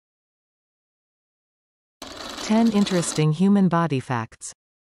10 interesting human body facts.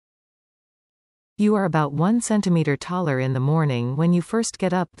 You are about 1 centimeter taller in the morning when you first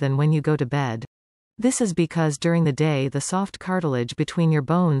get up than when you go to bed. This is because during the day the soft cartilage between your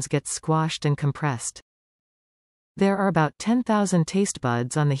bones gets squashed and compressed. There are about 10,000 taste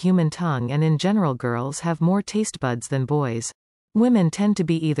buds on the human tongue, and in general girls have more taste buds than boys. Women tend to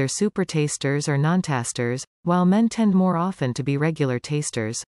be either super tasters or non-tasters, while men tend more often to be regular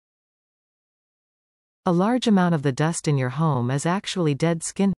tasters. A large amount of the dust in your home is actually dead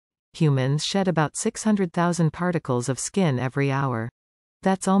skin. Humans shed about 600,000 particles of skin every hour.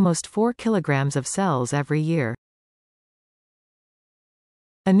 That's almost 4 kilograms of cells every year.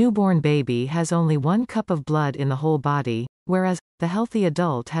 A newborn baby has only 1 cup of blood in the whole body, whereas the healthy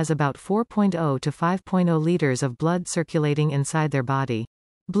adult has about 4.0 to 5.0 liters of blood circulating inside their body.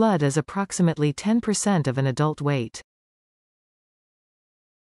 Blood is approximately 10% of an adult weight.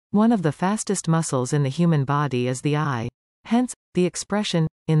 One of the fastest muscles in the human body is the eye. Hence, the expression,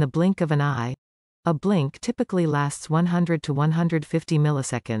 in the blink of an eye. A blink typically lasts 100 to 150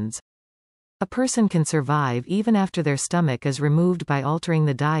 milliseconds. A person can survive even after their stomach is removed by altering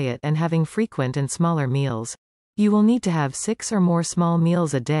the diet and having frequent and smaller meals. You will need to have 6 or more small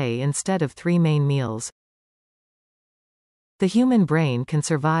meals a day instead of 3 main meals. The human brain can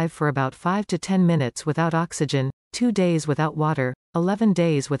survive for about 5 to 10 minutes without oxygen, 2 days without water, 11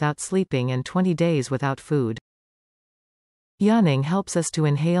 days without sleeping, and 20 days without food. Yawning helps us to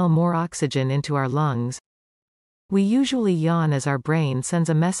inhale more oxygen into our lungs. We usually yawn as our brain sends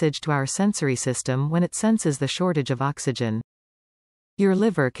a message to our sensory system when it senses the shortage of oxygen. Your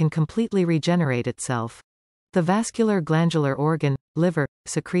liver can completely regenerate itself. The vascular glandular organ, liver,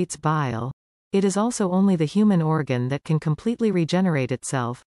 secretes bile. It is also only the human organ that can completely regenerate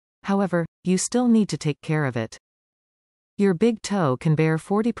itself. However, you still need to take care of it. Your big toe can bear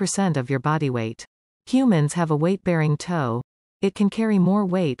 40% of your body weight. Humans have a weight-bearing toe. It can carry more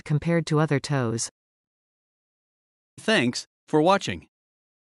weight compared to other toes. Thanks for watching.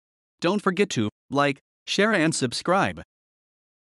 Don't forget to like, share and subscribe.